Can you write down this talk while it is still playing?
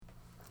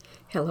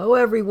Hello,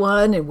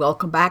 everyone, and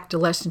welcome back to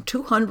Lesson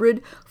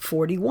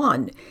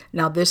 241.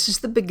 Now, this is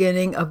the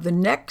beginning of the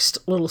next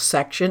little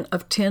section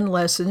of 10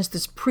 lessons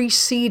that's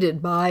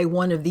preceded by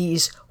one of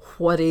these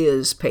What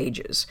Is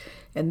pages.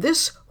 And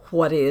this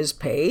What Is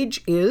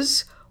page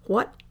is,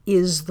 what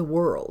is the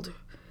world?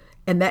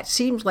 And that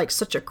seems like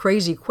such a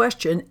crazy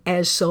question,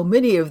 as so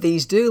many of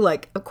these do.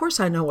 Like, of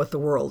course I know what the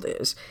world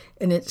is.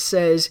 And it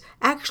says,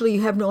 actually,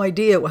 you have no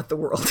idea what the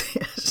world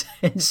is.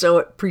 And so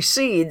it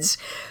precedes,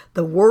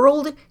 the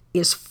world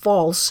is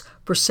false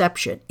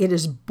perception. It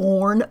is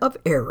born of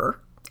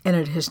error, and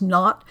it has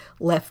not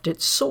left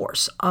its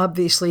source,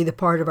 obviously the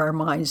part of our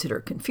minds that are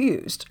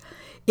confused.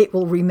 It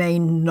will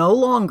remain no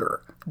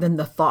longer than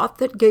the thought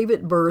that gave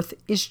it birth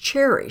is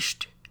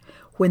cherished.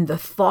 When the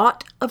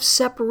thought of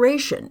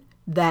separation,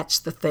 that's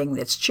the thing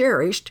that's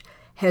cherished,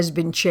 has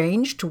been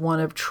changed to one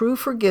of true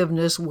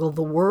forgiveness, will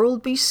the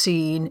world be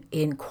seen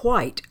in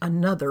quite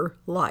another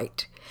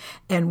light,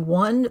 and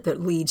one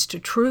that leads to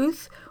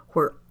truth,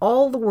 where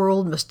all the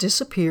world must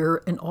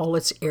disappear and all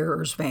its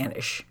errors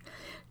vanish.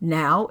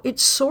 Now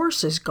its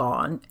source is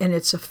gone, and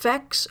its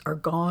effects are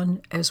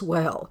gone as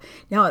well.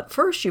 Now, at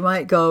first you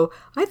might go,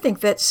 I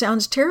think that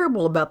sounds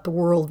terrible about the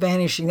world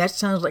vanishing. That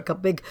sounds like a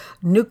big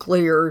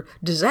nuclear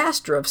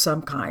disaster of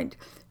some kind.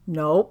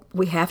 No,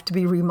 we have to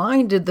be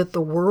reminded that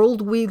the world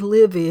we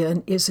live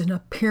in is an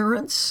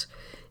appearance.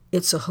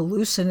 It's a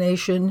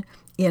hallucination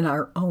in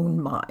our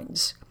own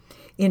minds.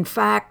 In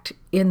fact,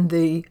 in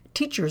the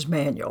teacher's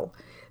manual,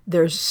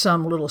 there's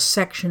some little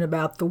section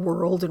about the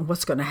world and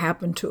what's going to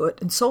happen to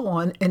it and so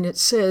on. And it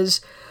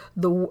says,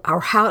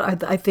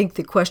 I think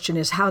the question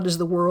is, how does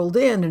the world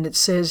end? And it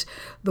says,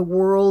 the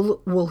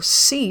world will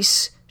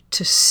cease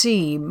to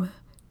seem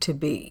to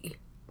be.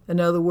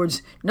 In other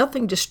words,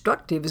 nothing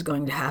destructive is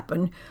going to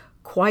happen,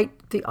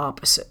 quite the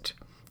opposite.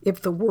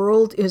 If the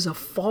world is a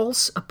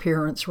false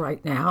appearance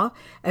right now,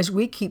 as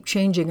we keep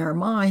changing our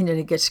mind and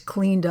it gets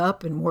cleaned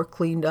up and more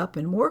cleaned up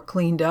and more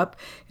cleaned up,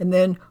 and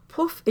then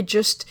poof, it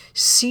just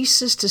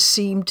ceases to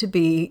seem to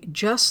be,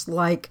 just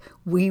like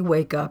we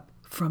wake up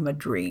from a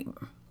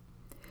dream.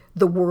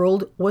 The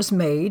world was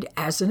made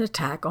as an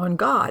attack on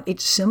God.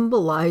 It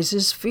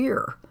symbolizes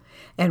fear.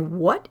 And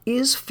what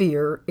is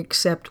fear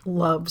except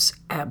love's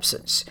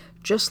absence?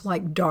 Just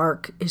like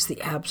dark is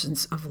the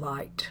absence of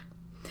light.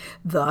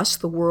 Thus,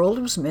 the world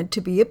was meant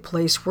to be a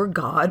place where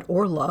God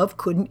or love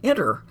couldn't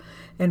enter,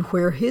 and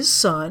where His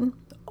Son,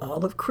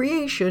 all of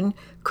creation,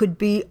 could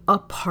be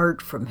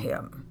apart from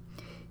Him.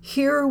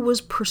 Here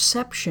was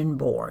perception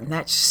born,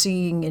 that's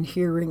seeing and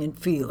hearing and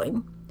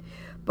feeling,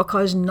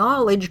 because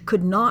knowledge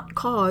could not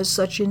cause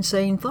such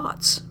insane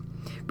thoughts.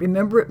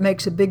 Remember, it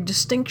makes a big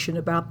distinction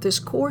about this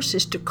course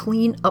is to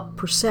clean up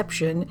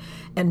perception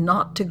and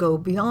not to go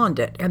beyond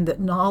it, and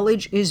that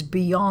knowledge is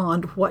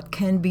beyond what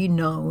can be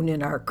known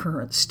in our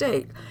current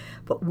state.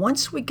 But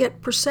once we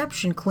get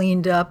perception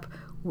cleaned up,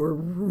 we're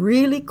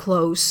really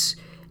close,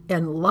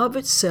 and love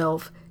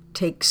itself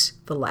takes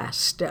the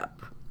last step.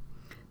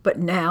 But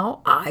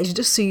now eyes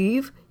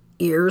deceive,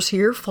 ears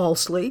hear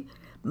falsely,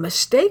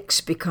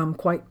 mistakes become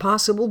quite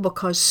possible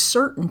because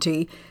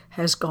certainty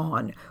has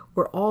gone.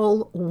 We're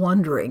all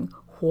wondering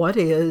what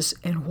is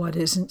and what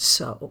isn't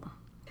so.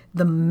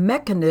 The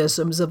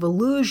mechanisms of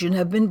illusion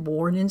have been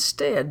born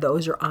instead.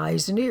 Those are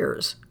eyes and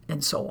ears,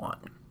 and so on.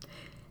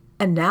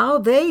 And now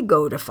they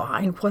go to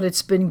find what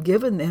it's been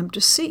given them to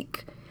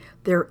seek.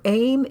 Their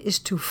aim is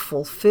to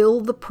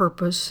fulfill the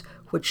purpose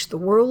which the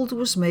world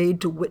was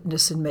made to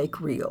witness and make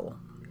real.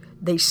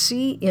 They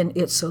see in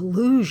its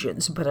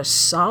illusions but a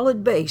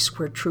solid base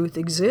where truth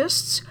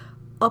exists,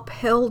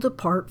 upheld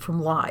apart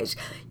from lies.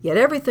 Yet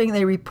everything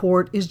they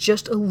report is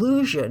just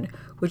illusion,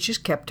 which is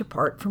kept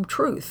apart from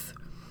truth.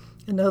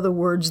 In other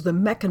words, the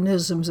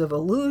mechanisms of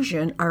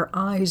illusion, our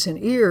eyes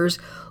and ears,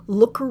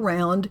 look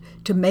around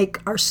to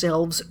make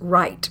ourselves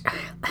right.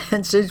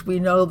 And since we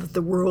know that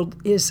the world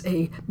is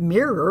a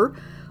mirror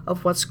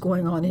of what's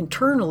going on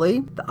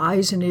internally, the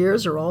eyes and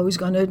ears are always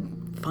going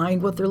to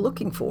find what they're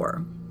looking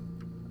for.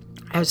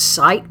 As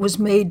sight was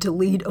made to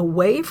lead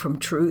away from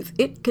truth,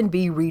 it can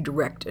be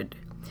redirected.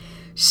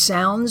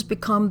 Sounds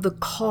become the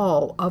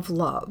call of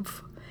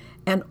love,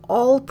 and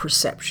all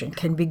perception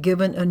can be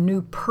given a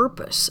new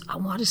purpose. I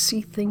want to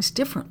see things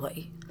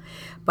differently.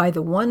 By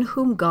the one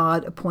whom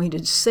God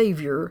appointed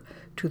Savior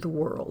to the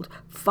world.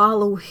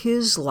 Follow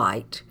His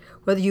light.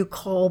 Whether you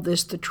call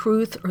this the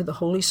truth or the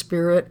Holy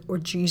Spirit or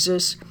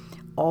Jesus,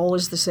 all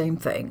is the same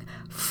thing.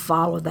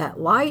 Follow that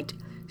light.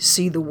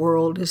 See the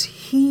world as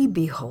He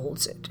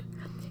beholds it.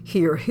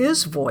 Hear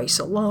His voice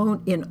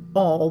alone in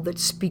all that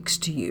speaks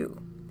to you.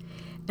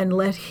 And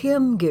let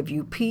Him give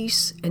you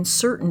peace and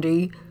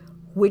certainty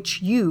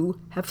which you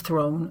have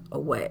thrown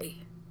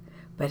away.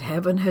 But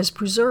heaven has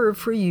preserved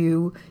for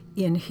you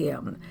in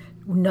Him.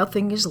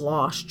 Nothing is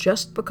lost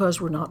just because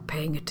we're not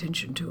paying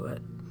attention to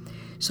it.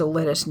 So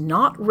let us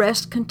not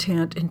rest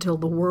content until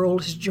the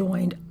world has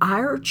joined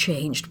our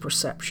changed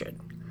perception.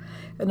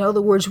 In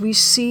other words, we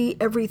see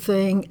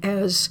everything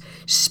as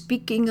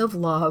speaking of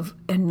love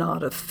and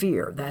not of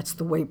fear. That's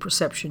the way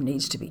perception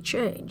needs to be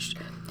changed.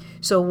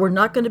 So we're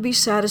not going to be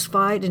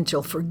satisfied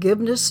until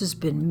forgiveness has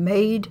been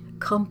made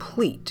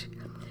complete.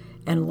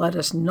 And let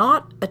us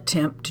not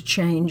attempt to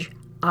change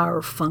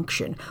our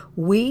function.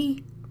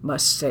 We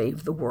must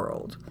save the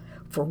world.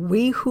 For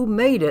we who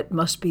made it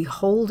must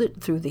behold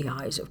it through the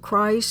eyes of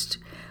Christ,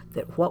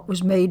 that what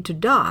was made to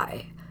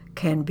die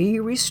can be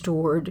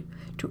restored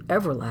to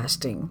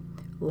everlasting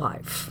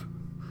life.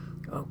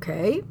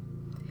 Okay?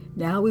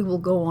 Now we will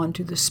go on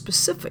to the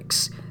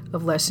specifics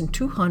of Lesson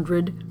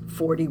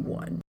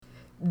 241.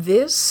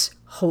 This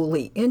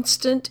holy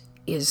instant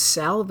is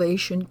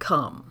salvation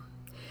come.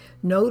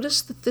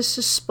 Notice that this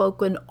is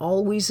spoken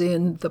always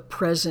in the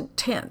present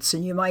tense,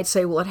 and you might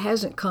say, well, it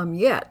hasn't come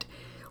yet.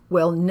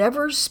 Well,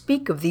 never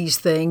speak of these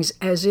things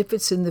as if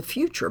it's in the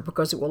future,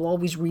 because it will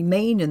always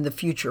remain in the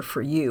future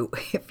for you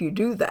if you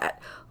do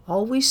that.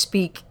 Always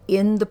speak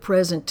in the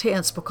present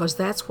tense, because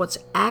that's what's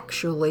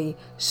actually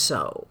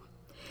so.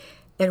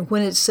 And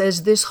when it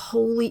says this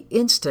holy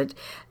instant,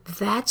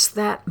 that's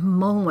that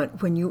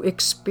moment when you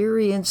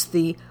experience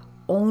the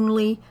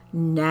only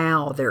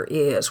now there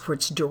is, where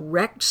it's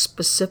direct,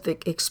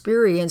 specific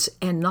experience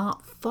and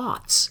not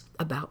thoughts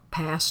about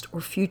past or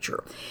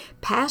future.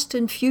 Past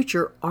and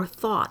future are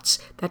thoughts.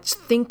 That's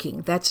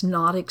thinking. That's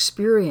not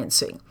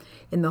experiencing.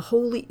 In the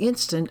holy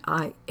instant,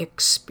 I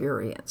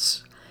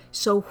experience.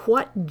 So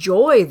what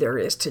joy there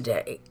is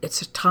today.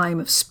 It's a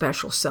time of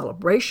special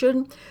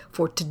celebration,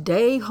 for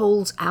today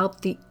holds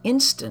out the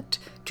instant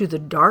to the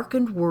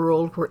darkened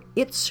world where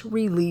its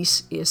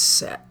release is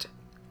set.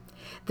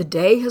 The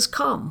day has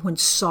come when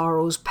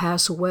sorrows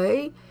pass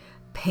away,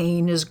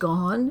 pain is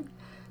gone.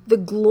 The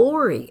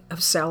glory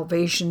of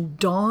salvation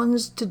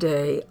dawns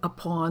today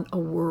upon a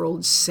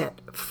world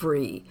set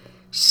free.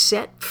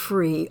 Set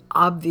free,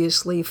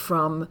 obviously,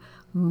 from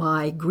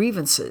my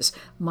grievances.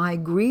 My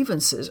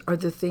grievances are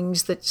the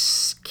things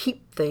that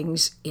keep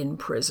things in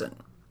prison.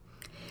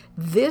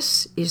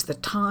 This is the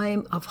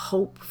time of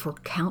hope for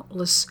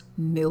countless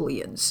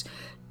millions.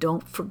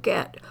 Don't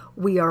forget,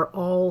 we are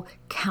all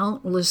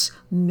countless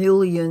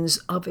millions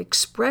of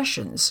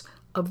expressions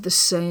of the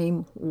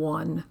same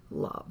one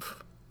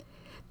love.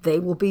 They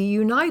will be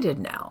united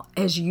now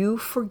as you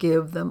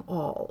forgive them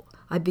all.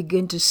 I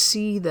begin to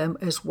see them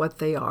as what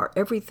they are.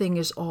 Everything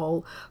is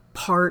all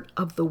part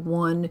of the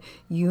one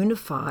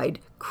unified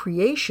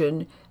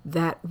creation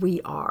that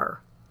we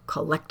are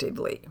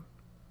collectively.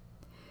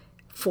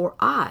 For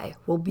I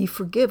will be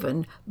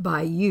forgiven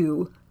by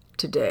you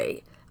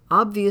today.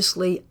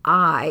 Obviously,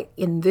 I,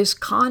 in this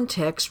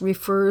context,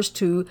 refers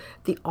to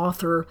the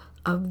author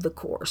of the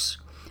Course.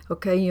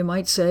 Okay, you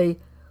might say,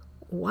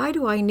 why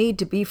do I need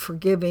to be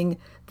forgiving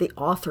the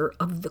author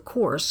of the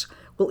Course?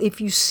 Well, if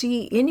you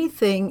see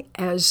anything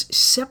as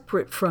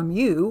separate from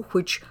you,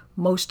 which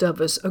most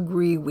of us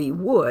agree we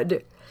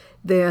would,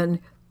 then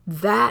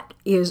that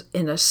is,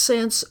 in a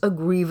sense, a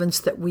grievance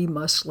that we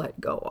must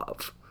let go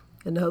of.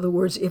 In other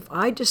words, if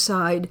I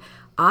decide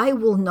I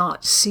will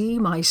not see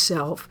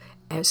myself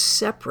as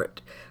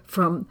separate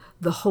from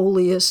the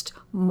holiest,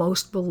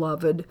 most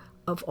beloved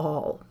of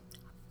all,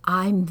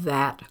 I'm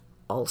that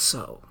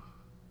also.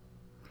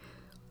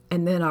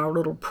 And then our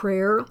little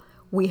prayer,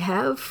 we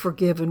have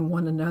forgiven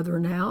one another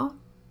now,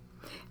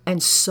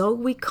 and so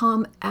we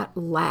come at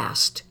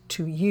last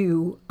to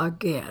you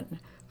again,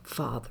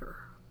 Father.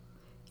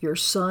 Your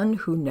Son,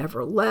 who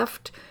never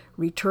left,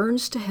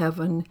 returns to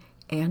heaven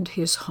and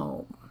his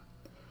home.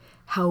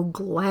 How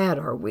glad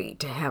are we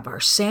to have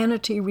our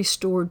sanity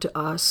restored to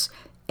us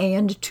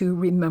and to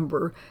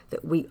remember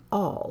that we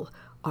all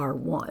are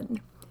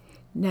one.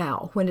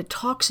 Now, when it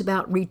talks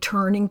about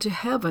returning to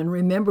heaven,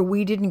 remember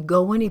we didn't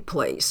go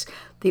anyplace.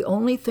 The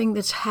only thing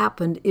that's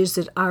happened is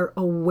that our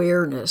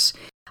awareness,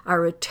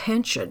 our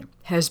attention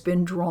has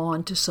been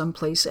drawn to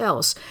someplace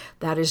else.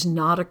 That is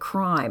not a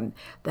crime.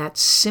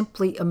 That's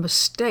simply a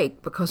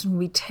mistake, because when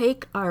we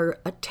take our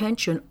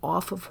attention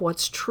off of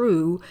what's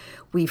true,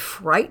 we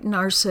frighten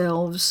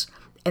ourselves,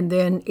 and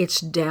then it's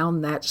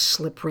down that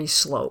slippery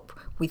slope.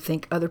 We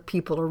think other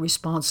people are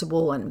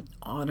responsible, and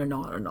on and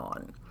on and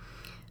on.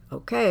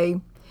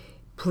 Okay,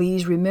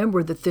 please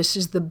remember that this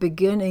is the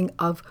beginning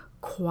of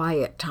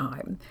quiet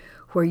time,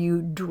 where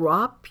you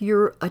drop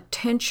your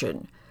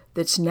attention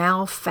that's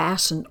now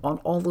fastened on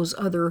all those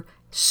other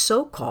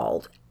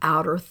so-called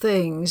outer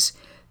things.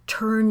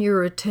 Turn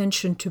your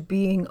attention to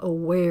being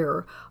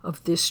aware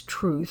of this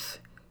truth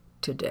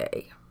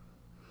today.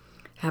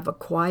 Have a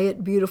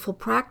quiet, beautiful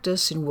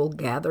practice, and we'll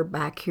gather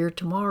back here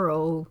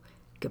tomorrow.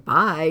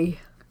 Goodbye.